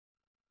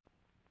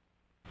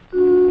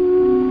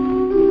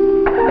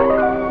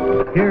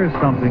Here's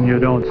something you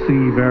don't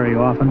see very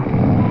often.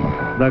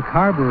 The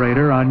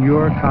carburetor on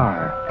your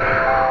car.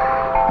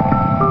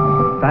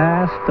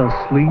 Fast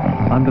asleep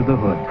under the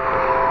hood.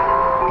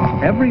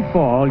 Every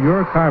fall,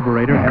 your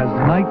carburetor has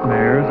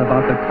nightmares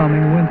about the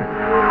coming winter.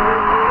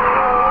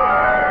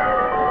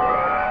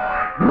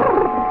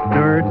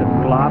 Dirt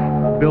and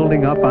glop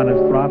building up on his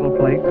throttle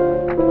plate.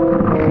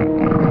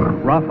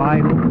 Rough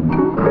idle.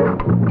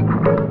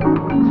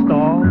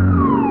 Stall.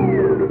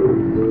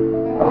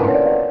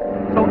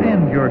 So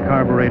end your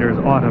carburetor's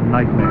autumn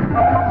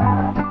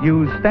nightmare.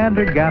 Use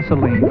standard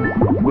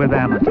gasoline with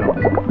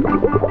Amatone.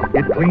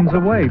 It cleans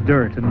away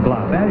dirt and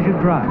glop as you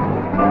drive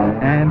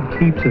and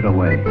keeps it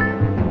away.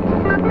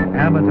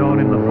 Amatone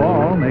in the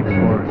fall makes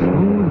for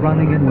smooth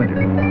running in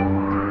winter.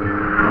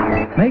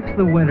 Makes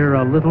the winter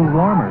a little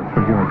warmer for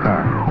your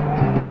car.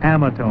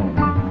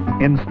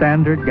 Amatone in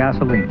standard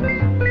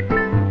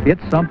gasolines.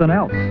 It's something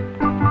else.